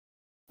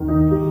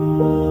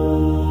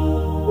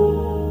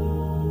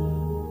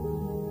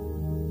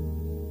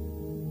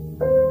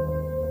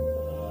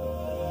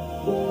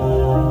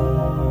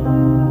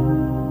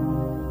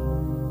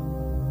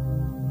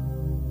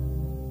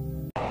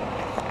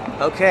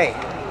Okay,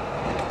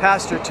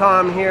 Pastor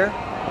Tom here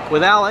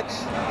with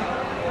Alex.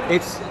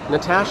 It's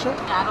Natasha?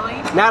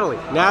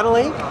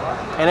 Natalie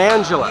and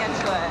Angela.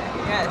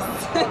 Yes.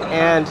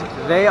 And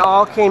they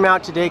all came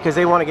out today because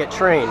they want to get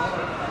trained.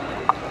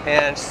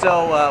 And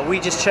so we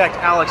just checked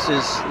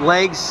Alex's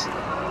legs,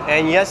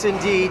 and yes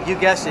indeed, you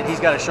guessed it, he's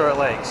got a short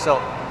leg. So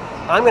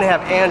I'm going to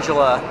have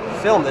Angela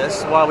film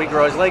this while we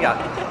grow his leg out.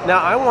 Now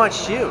I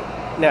want you,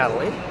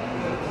 Natalie,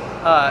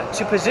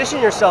 to position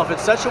yourself in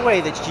such a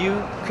way that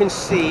you can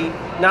see,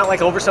 not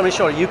like over somebody's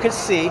shoulder, you can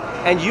see,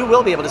 and you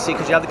will be able to see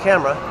because you have the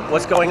camera,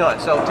 what's going on.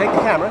 So take the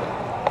camera,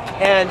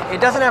 and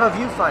it doesn't have a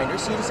viewfinder,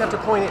 so you just have to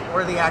point it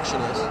where the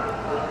action is.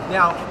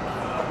 Now,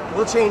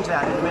 we'll change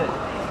that in a minute.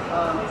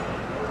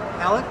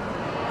 Alec?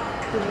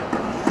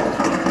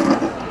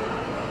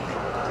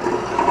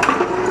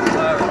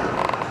 All right.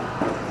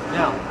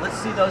 Now, let's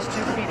see those 2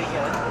 feet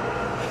again.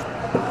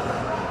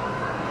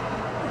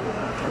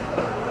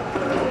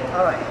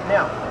 All right,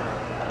 now,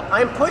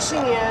 I'm pushing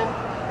in,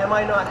 am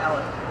I not,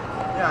 Alec?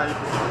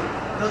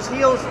 Yeah. Those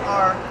heels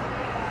are,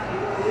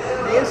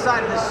 the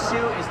inside of the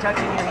shoe is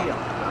touching your heel.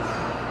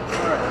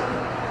 All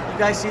right. You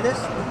guys see this?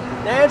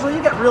 Now, Angela,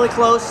 you got really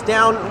close,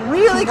 down,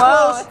 really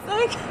close. Whoa,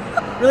 it's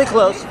like... Really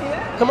close.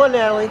 Come on,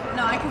 Natalie.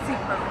 No, I can see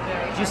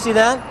perfectly. Did you see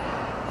that?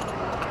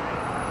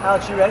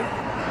 Alex, you ready?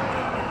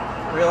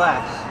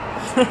 Relax.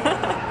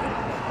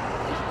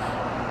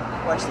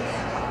 Watch this.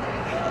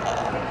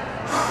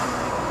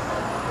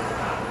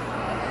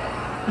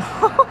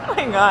 Oh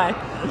my god.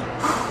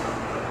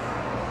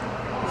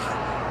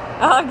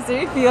 Alex, are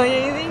you feeling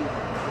anything?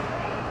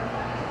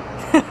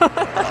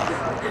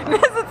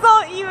 Because it's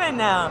all even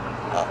now.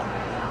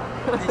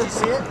 Did you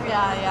see it?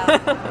 Yeah.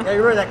 Now,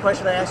 you remember that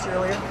question I asked you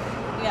earlier?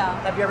 Yeah.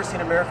 Have you ever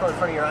seen a miracle in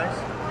front of your eyes?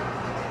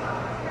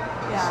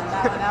 Yeah,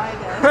 now I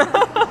did.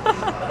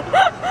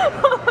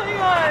 Oh my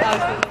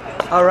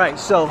god. All right,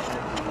 so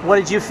what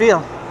did you feel?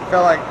 I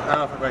felt like, I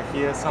don't know if I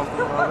hear something a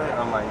little bit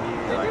on my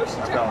knee, like she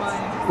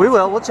felt.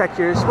 We'll check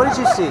yours. What did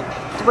you see?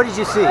 What did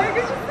you see?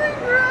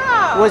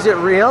 Was it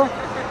real?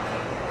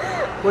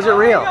 Was it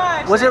real?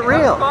 Was it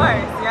real? Of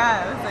course,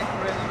 yeah, it was like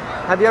really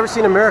real. Have you ever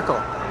seen a miracle?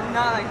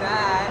 Not like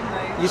that.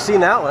 Like, You've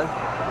seen that one.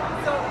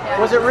 yeah.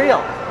 Was it real?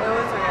 It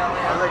was real,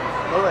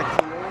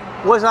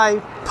 yeah. Was I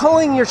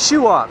pulling your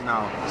shoe off?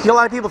 No. See, a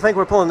lot of people think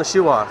we're pulling the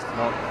shoe off.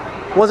 No.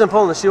 Wasn't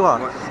pulling the shoe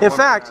off.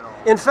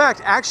 In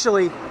fact,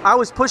 actually, I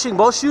was pushing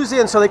both shoes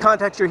in so they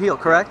contact your heel,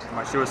 correct?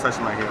 My shoe was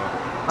touching my heel.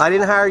 I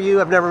didn't hire you,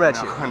 I've never met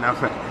you. No,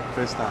 never.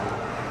 First time.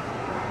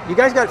 You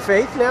guys got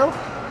faith now?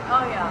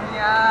 Oh yeah.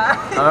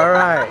 Yeah. All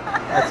right,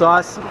 that's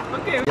awesome.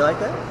 Okay. You like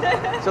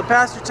that? So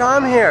Pastor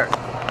Tom here.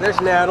 There's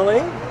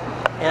Natalie,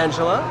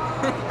 Angela,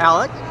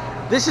 Alec.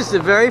 This is the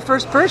very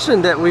first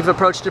person that we've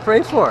approached to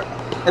pray for.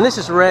 And this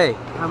is Ray.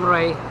 I'm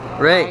Ray.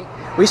 Ray.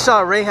 We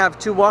saw Ray have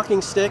 2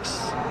 walking sticks.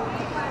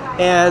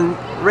 And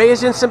Ray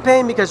is in some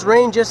pain because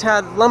Ray just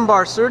had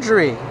lumbar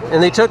surgery.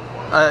 And they took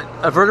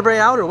a vertebrae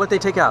out, or what they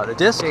take out? A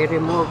disc? They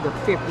removed the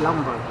 5th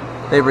lumbar.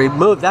 They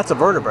removed, that's a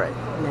vertebrae.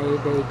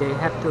 They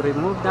have to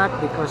remove that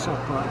because of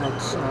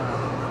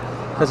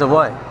Because of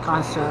what?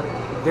 cancer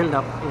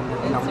buildup in the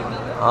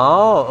lumbar.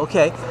 Oh,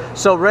 okay.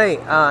 So Ray,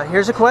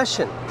 here's a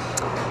question.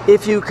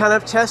 If you kind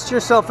of test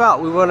yourself out,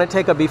 we want to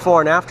take a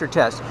before and after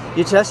test.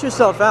 You test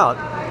yourself out.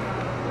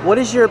 What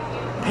is your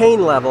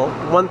pain level,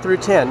 1 through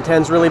 10?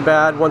 10's really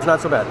bad, 1's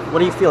not so bad. What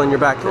do you feel in your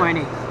back there?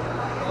 20.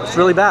 It's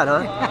really bad,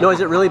 huh? No,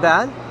 is it really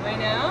bad? Right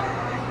now?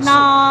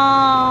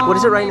 No. What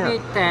is it right maybe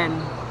now?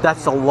 10.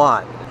 That's a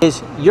lot.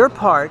 Your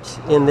part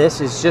in this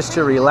is just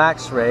to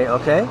relax, Ray,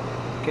 okay?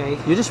 Okay.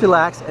 You just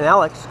relax, and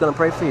Alex is going to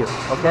pray for you,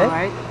 okay? All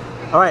right.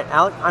 All right,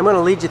 Alec, I'm going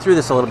to lead you through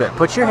this a little bit.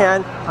 Put your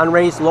hand on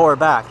Ray's lower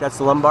back. That's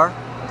the lumbar.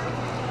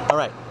 All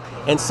right.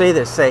 And say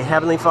this. Say,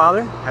 Heavenly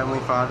Father.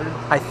 Heavenly Father.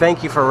 I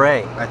thank you for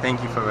Ray. I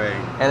thank you for Ray.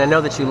 And I know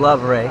that you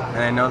love Ray.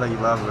 And I know that you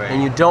love Ray.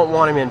 And you don't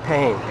want him in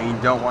pain. And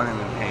you don't want him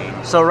in pain.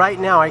 So right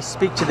now I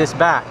speak to this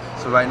back.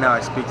 So right now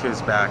I speak to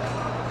his back.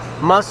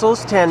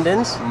 Muscles,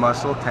 tendons.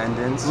 Muscle,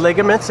 tendons.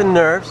 Ligaments and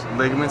nerves.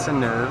 Ligaments and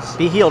nerves.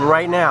 Be healed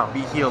right now.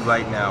 Be healed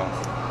right now.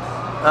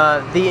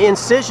 The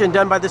incision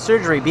done by the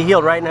surgery, be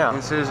healed right now.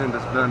 Incision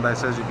that's done by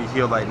surgery, be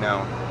healed right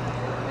now.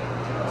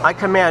 I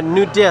command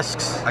new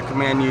discs. I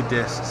command new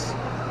discs.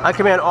 I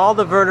command all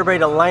the vertebrae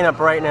to line up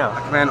right now. I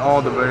command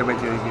all the vertebrae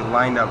to be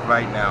lined up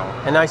right now.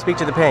 And I speak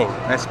to the pain.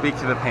 And I speak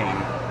to the pain.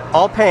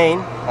 All pain.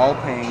 All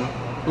pain.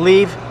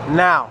 Leave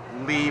now.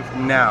 Leave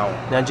now.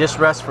 Now just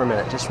rest for a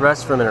minute. Just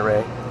rest for a minute,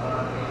 Ray.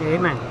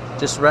 Amen.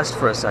 Just rest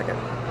for a second.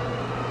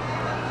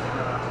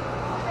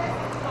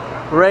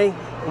 Ray,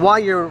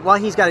 while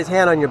he's got his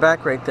hand on your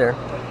back right there,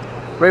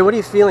 Ray, what are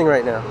you feeling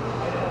right now?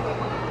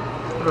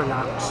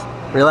 Relax.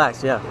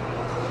 Relax, yeah.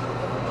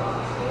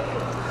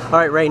 All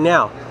right, Ray,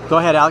 now, go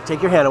ahead, Alec,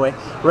 take your hand away.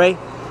 Ray,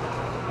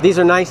 these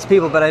are nice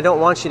people, but I don't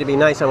want you to be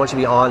nice, I want you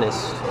to be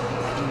honest.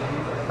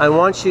 I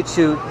want you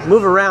to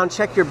move around,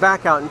 check your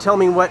back out, and tell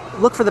me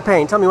look for the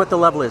pain, tell me what the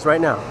level is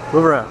right now.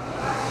 Move around.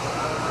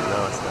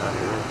 No, it's not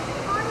here.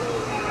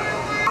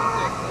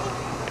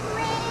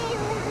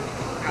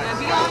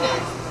 Be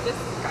honest.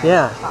 Just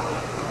Yeah.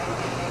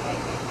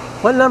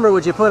 What number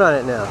would you put on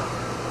it now?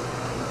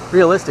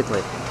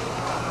 Realistically.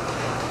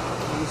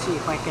 Let me see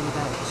if I can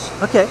dance.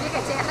 Okay.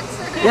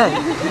 Yeah.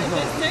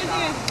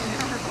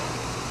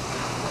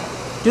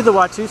 Do the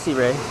Watusi,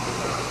 Ray. I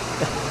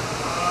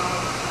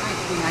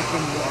think I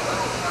can walk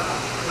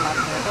a lot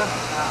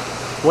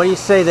better. What do you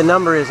say the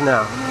number is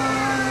now?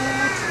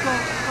 It's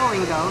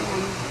going down.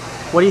 And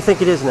What do you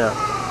think it is now?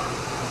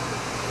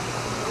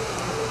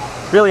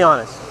 Really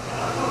honest.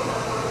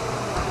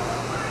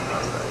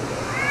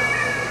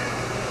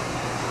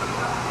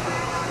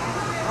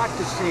 hard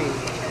to say,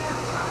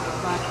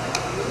 but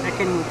I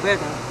can move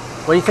better.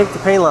 What do you think the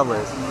pain level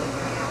is?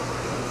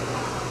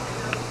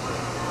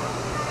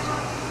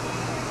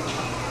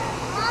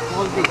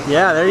 Hold it.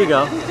 Yeah, there you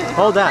go.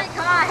 Hold that.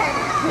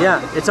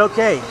 Yeah, it's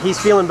okay. He's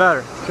feeling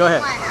better. Go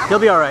ahead. He'll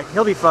be all right.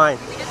 He'll be fine.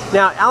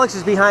 Now, Alex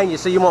is behind you,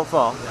 so you won't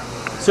fall.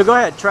 So go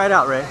ahead. Try it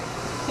out, Ray.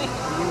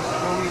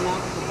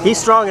 He's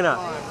strong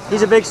enough.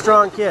 He's a big,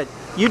 strong kid.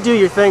 You do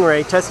your thing,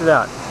 Ray. Test it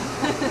out.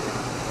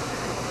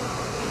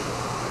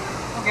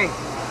 Okay.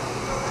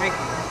 I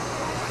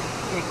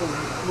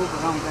can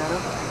move around better.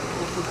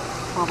 This is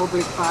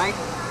probably 5.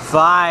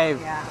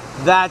 5. Yeah.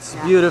 That's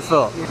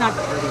beautiful. It's not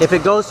pretty. If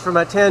it goes from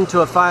a 10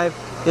 to a 5,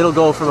 it'll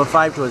go from a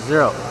 5 to a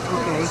 0.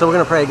 Okay. So we're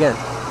going to pray again.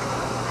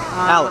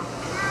 Alex,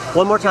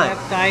 one more Do you time.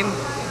 have time?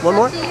 One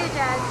more? See you,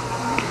 Dad.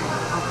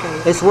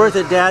 Okay. It's worth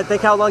it, Dad.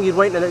 Think how long you'd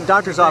wait in a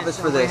doctor's office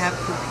for So this. I have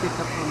to pick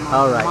up from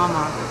All right.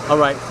 Mama. All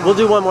right. We'll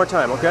do one more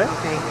time, okay?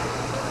 Okay.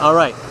 All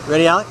right.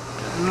 Ready, Alex?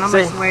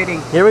 Mama's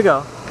waiting. Here we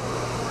go.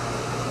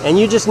 And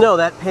you just know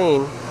that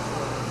pain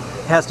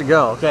has to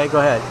go, okay? Go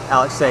ahead.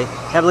 Alex, say,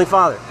 Heavenly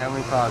Father,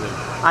 Heavenly Father,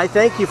 I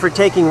thank you for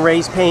taking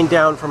Ray's pain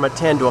down from a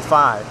 10 to a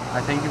 5.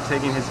 I thank you for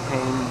taking his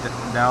pain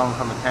down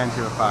from a 10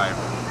 to a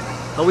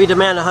 5. But we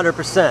demand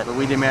 100%. But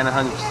we demand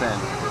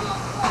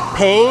 100%.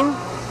 Pain,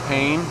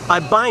 Pain, I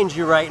bind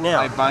you right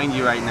now. I bind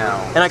you right now.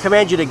 And I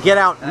command you to get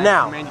out And I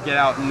now. command you to get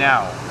out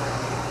now.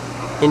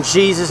 In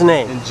Jesus'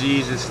 name. In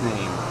Jesus'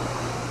 name.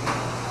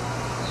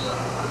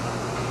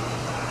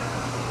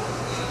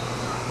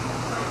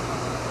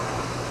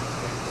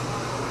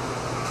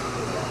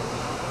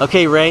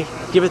 Okay, Ray,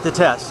 give it the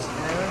test.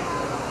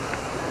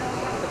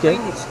 Okay.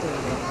 Pain is still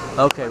there.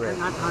 Okay, Ray.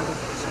 Not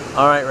 100%.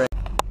 All right, Ray.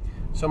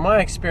 So my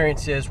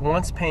experience is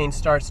once pain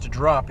starts to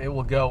drop, it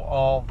will go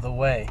all the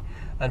way.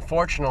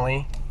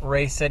 Unfortunately,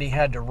 Ray said he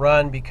had to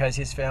run because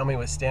his family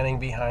was standing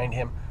behind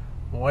him,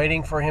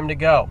 waiting for him to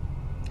go.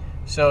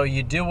 So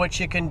you do what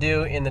you can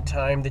do in the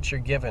time that you're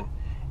given,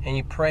 and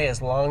you pray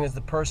as long as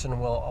the person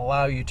will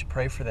allow you to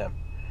pray for them.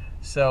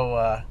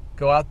 So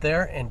go out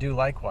there and do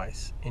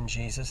likewise, in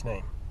Jesus'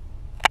 name.